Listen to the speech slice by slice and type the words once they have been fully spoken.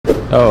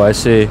Oh, I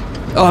see.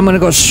 Oh, I'm gonna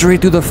go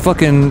straight through the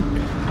fucking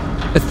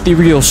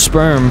ethereal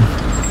sperm.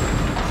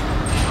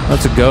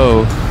 Let's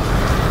go.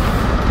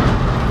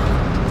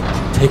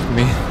 Take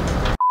me.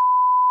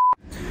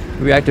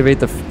 Reactivate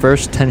the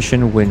first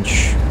tension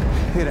winch.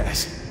 Here it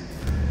is.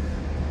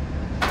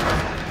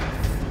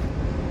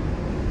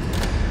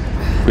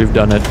 We've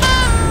done it.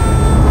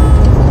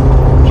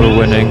 We're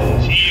winning.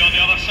 See you on the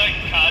other side,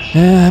 Kaz.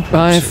 Yeah,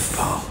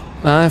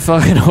 I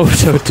fucking hope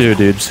so too,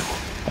 dudes.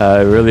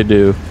 I really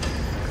do.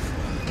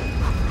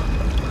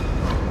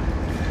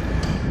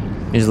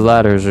 These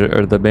ladders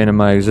are the bane of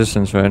my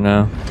existence right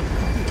now.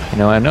 You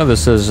know, I know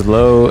this says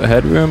low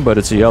headroom, but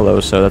it's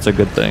yellow, so that's a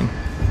good thing.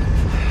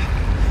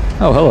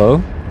 Oh,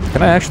 hello.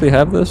 Can I actually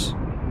have this?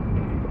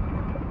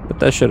 Put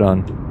that shit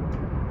on.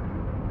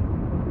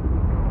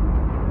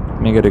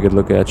 Let me get a good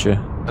look at you.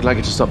 I'd like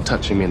you to stop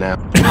touching me now.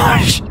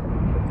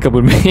 Come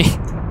with me.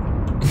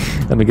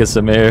 Let me get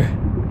some air.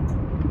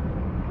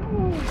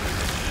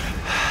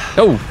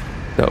 Oh!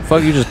 The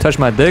fuck, you just touched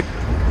my dick?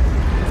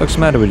 What's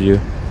the matter with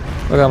you?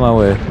 Look out my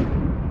way.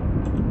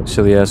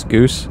 Silly ass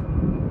goose.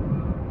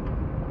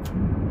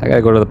 I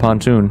gotta go to the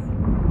pontoon.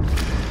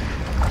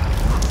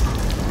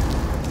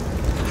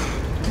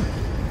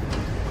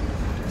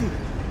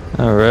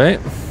 Alright.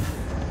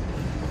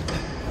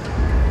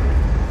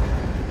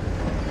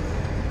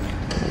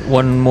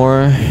 One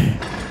more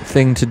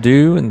thing to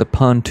do in the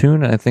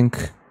pontoon. I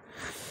think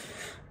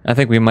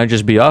we might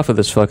just be off of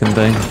this fucking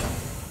thing.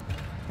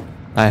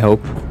 I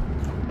hope.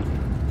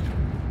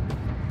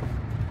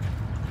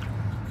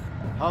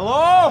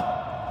 Hello?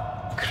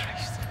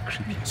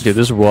 Dude,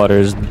 this water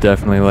is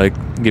definitely like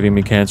giving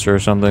me cancer or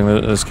something.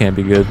 This can't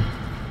be good.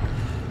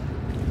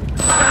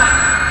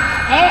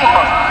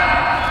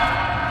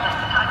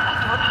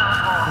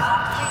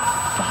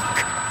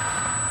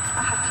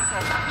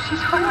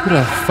 Who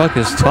the fuck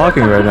is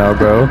talking right now,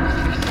 bro?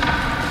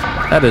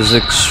 That is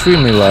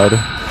extremely loud.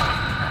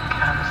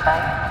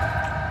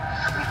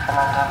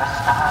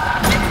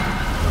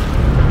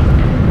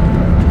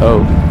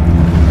 Oh.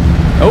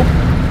 Oh!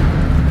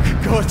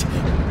 God,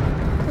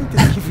 how did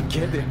I even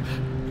get there?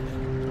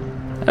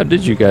 How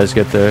did you guys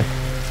get there?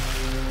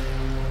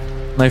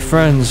 My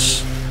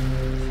friends.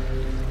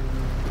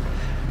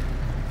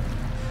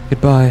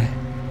 Goodbye.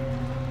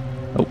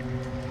 Oh.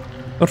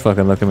 Don't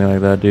fucking look at me like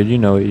that, dude. You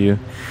know what you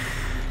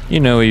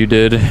know what you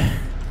did. It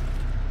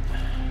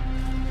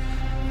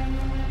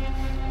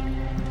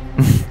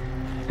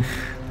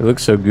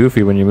looks so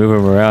goofy when you move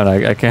him around.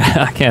 I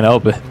can't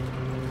help it.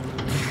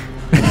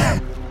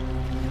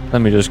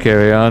 Let me just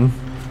carry on.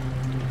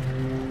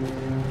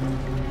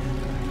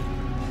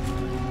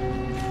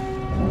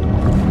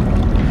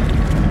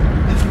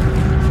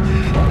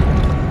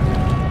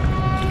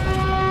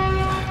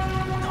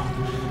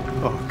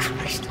 Oh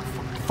Christ!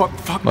 Fuck!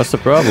 What's the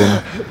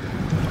problem?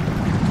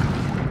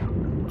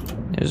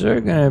 Is there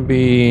gonna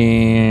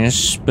be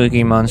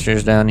spooky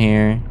monsters down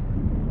here?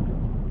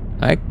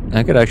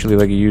 I could actually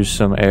like use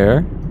some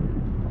air.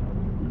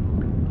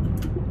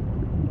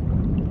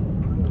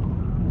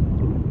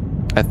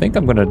 I think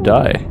I'm gonna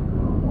die.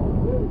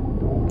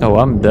 Oh,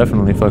 I'm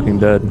definitely fucking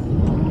dead.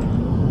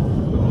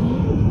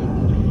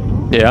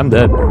 Yeah, I'm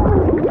dead.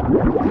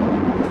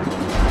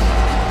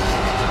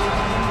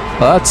 Oh,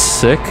 that's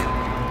sick.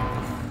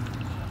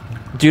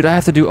 Dude, I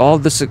have to do all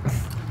this.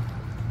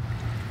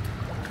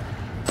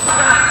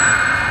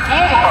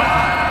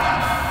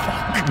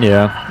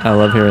 Yeah, I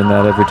love hearing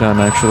that every time,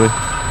 actually.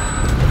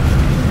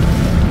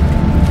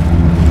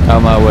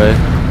 Out my way.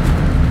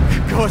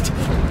 God,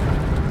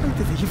 how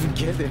did I even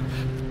get there?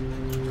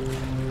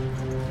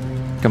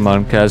 Come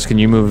on, Kaz, can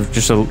you move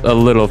just a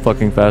little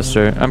fucking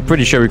faster? I'm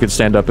pretty sure we could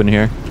stand up in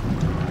here.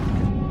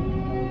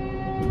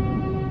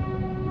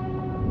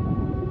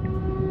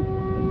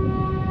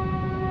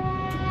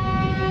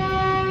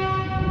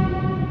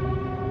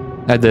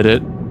 I did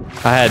it.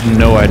 I had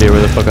no idea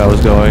where the fuck I was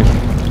going.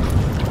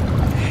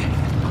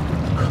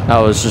 I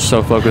was just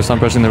so focused on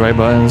pressing the right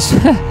buttons.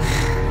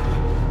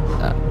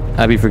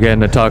 I be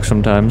forgetting to talk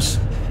sometimes.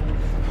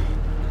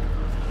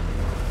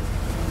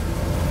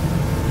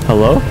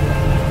 Hello?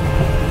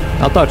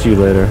 I'll talk to you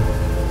later.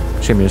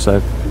 Just give me a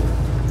sec.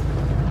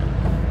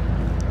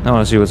 I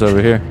want to see what's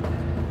over here.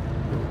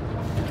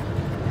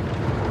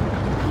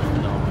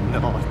 No,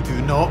 I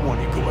do not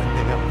want to go in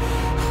there.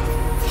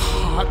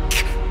 Fuck.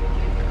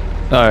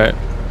 Alright.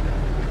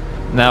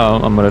 Now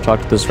I'm gonna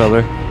talk to this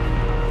fella.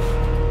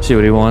 See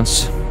what he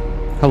wants.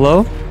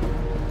 Hello?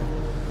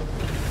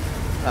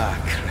 Ah,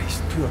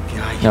 Christ, poor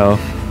guy. No.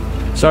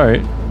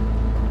 Sorry.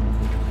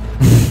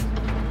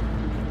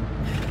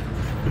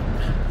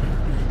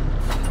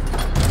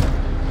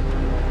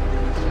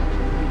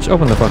 Just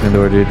open the fucking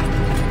door, dude.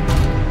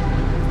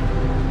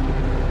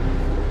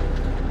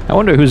 I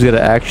wonder who's gonna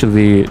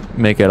actually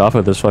make it off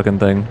of this fucking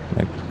thing.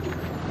 Like,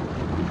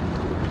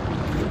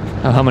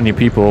 how many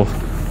people?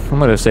 I'm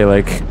gonna say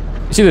like,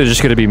 it's either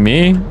just gonna be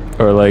me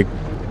or like,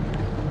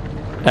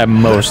 at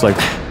most like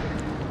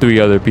 3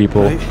 other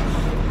people. Right.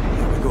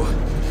 Here we go.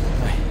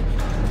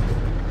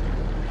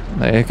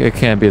 Right. Like, it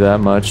can't be that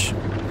much.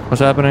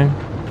 What's happening?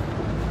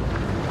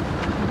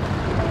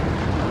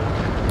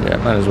 Yeah,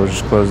 might as well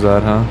just close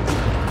that, huh?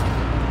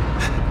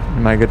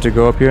 Am I good to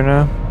go up here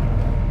now?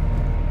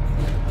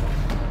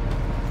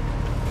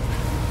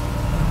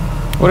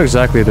 What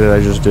exactly did I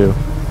just do?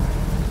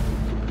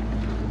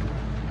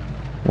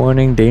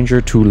 Warning,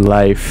 danger to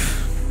life.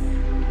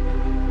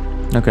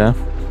 Okay.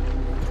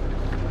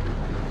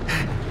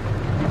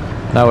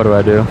 Now what do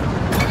I do?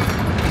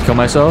 Kill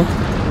myself?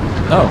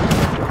 Oh.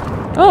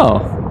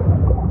 Oh.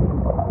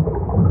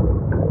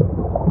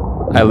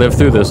 I lived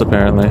through this,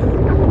 apparently.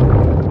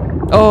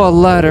 Oh, a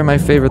ladder, my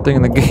favorite thing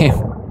in the game.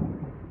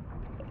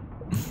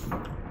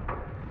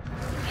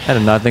 I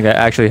did not think I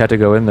actually had to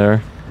go in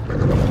there.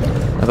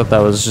 I thought that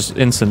was just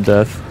instant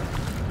death.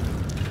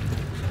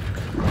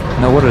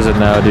 Now what is it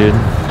now, dude?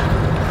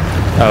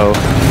 Oh.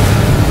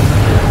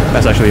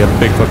 That's actually a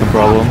big fucking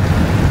problem.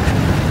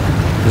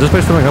 Is this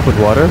place filling up with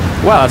water?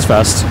 Wow, that's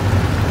fast.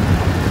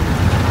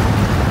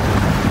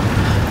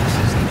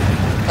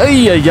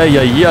 Ay, ay, ay,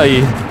 ay,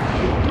 ay.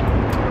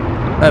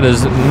 That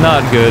is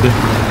not good.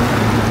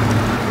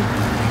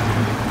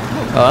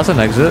 Oh, that's an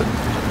exit.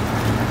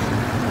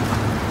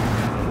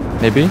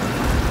 Maybe?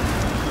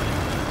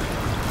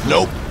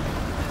 Nope.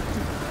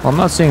 Well, I'm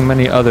not seeing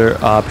many other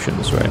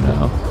options right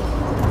now.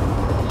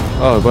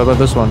 Oh, what about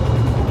this one?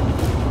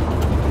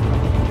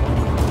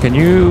 Can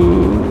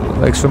you,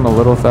 like, swim a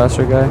little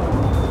faster, guy?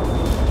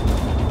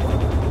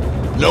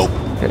 Nope.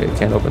 Okay,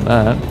 can't open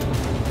that.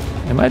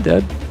 Am I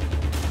dead?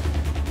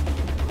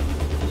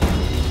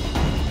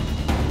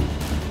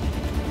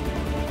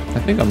 I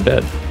think I'm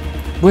dead.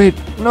 Wait,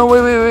 no,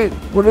 wait.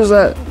 What is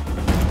that?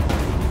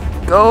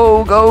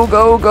 Go, go,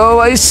 go, go.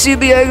 I see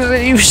the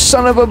exit, you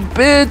son of a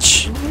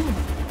bitch.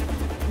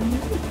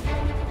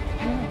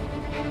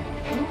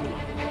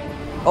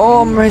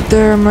 Oh, I'm right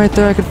there,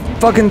 I can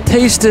fucking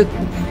taste it.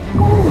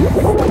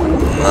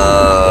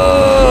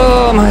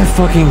 Oh my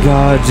fucking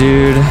god,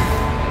 dude.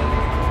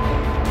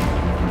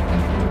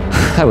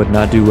 I would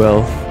not do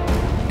well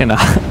in a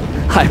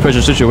high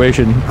pressure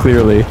situation,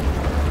 clearly.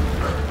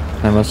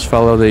 I must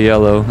follow the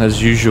yellow,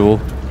 as usual.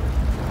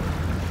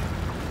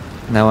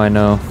 Now I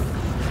know.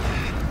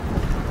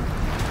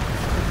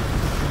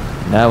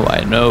 Now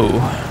I know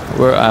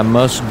where I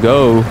must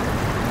go.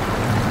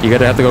 You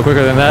gotta have to go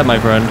quicker than that, my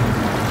friend.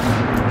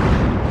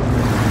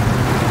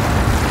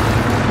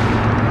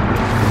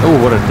 Oh,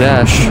 what a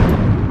dash.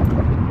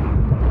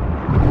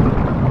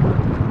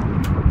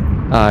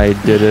 I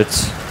did it.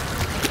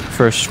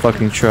 First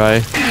fucking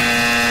try.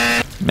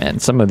 Man,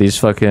 some of these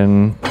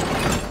fucking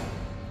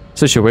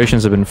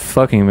situations have been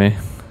fucking me.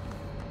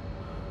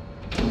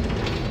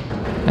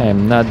 I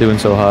am not doing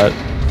so hot.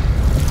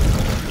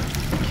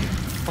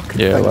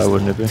 Yeah, why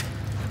wouldn't it be?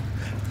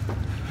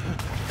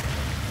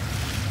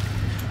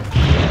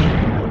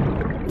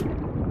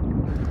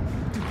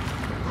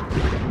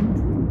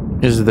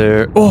 Is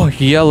there... Oh,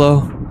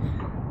 yellow!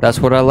 That's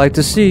what I like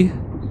to see.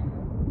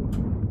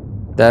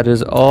 That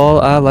is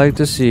all I like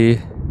to see.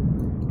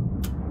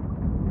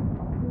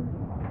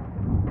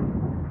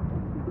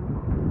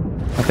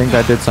 I think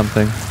I did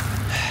something.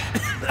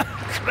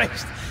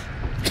 Christ.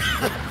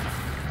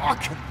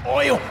 Fucking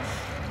oil.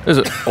 Is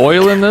it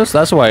oil in this?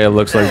 That's why it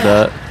looks like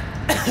that.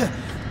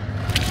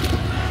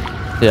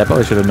 Yeah, I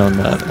probably should have known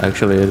that.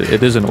 Actually,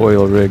 it is an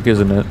oil rig,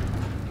 isn't it?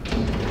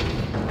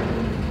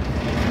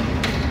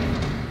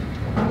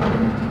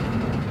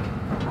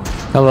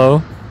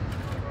 Hello?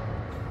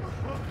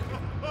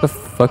 The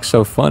fuck's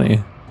so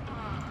funny?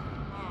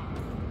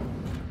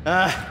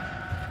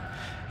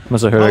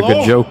 Must have heard a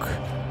good joke.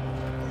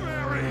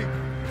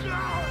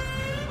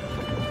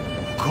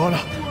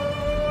 Connor.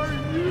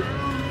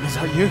 Is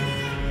that you?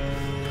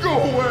 Go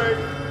away.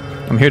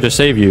 I'm here to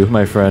save you,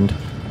 my friend.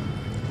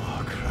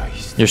 Oh,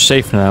 Christ. You're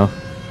safe now.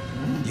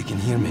 You can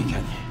hear me,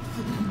 can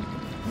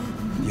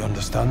you? You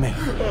understand me?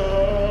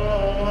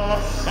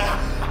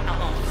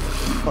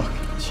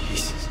 Fucking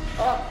Jesus.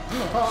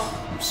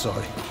 I'm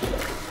sorry.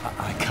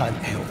 I can't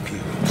help you.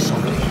 I'm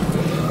sorry.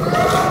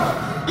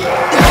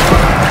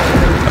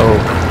 Oh.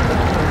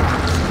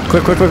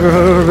 Quick.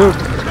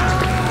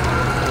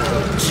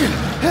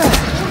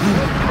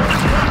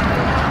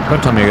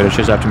 Don't tell me you're gonna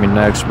chase after me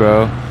next,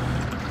 bro.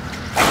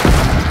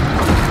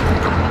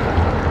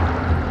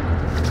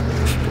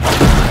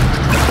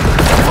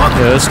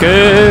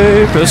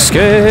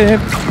 Escape!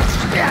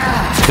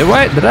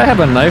 Did I have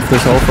a knife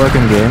this whole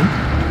fucking game?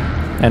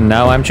 And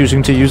now I'm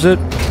choosing to use it?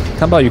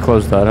 How about you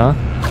close that, huh?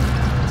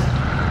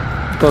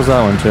 Close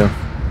that one too.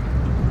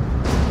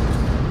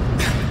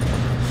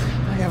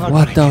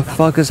 What the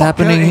fuck is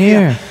happening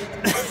here?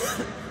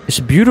 It's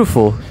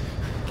beautiful.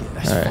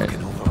 Alright,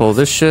 pull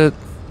this shit.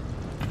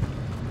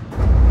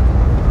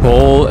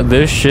 Pull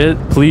this shit,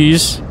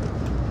 please.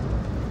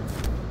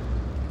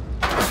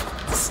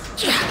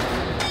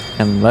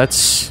 And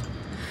let's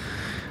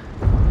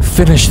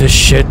finish this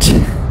shit. It's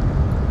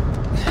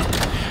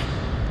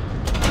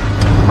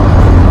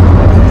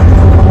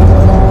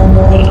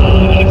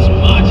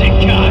magic,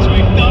 Kaz.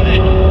 We've done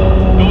it.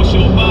 Not so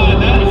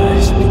bad,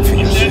 eh?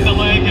 You send the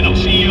leg and I'll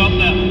see you up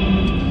there.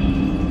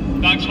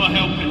 Thanks for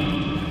helping.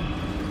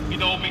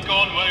 We'd all be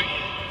gone without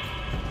you.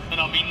 And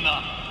I mean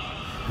that.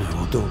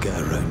 Well, don't get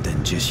around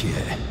in just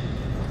yet.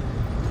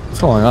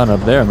 What's going on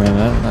up there, man?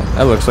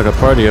 That looks like a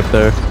party up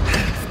there.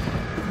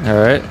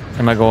 Alright.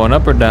 Am I going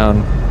up or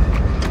down?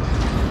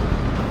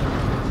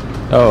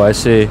 Oh, I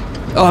see.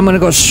 Oh, I'm gonna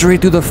go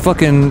straight through the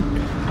fucking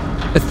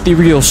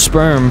ethereal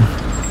sperm.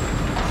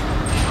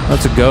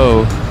 Let's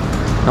go.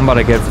 I'm about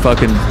to get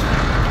fucking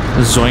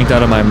zoinked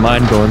out of my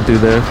mind going through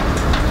there.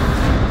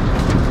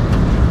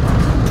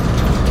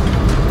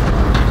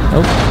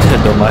 Oh,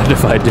 don't mind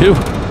if I do.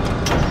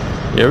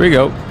 Here we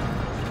go.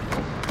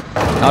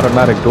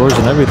 Automatic doors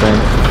and everything.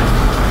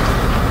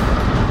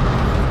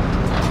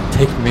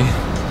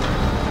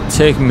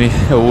 Take me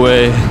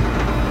away.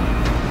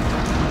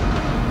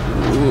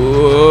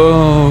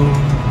 Whoa.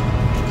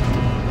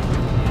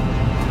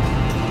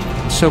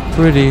 So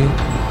pretty.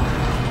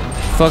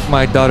 Fuck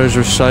my daughter's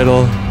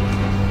recital.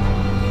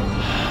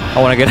 I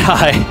want to get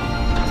high.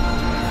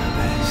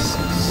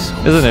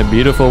 Isn't it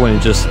beautiful when you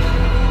just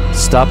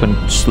stop and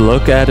just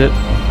look at it?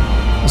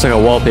 It's like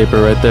a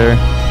wallpaper right there.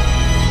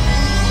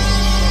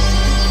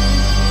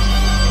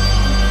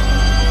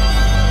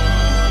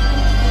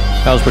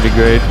 That was pretty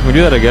great. Can we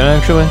do that again,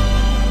 actually?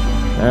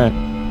 Alright.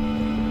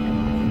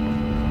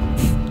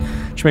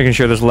 Just making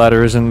sure this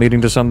ladder isn't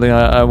leading to something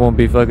I won't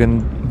be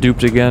fucking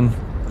duped again.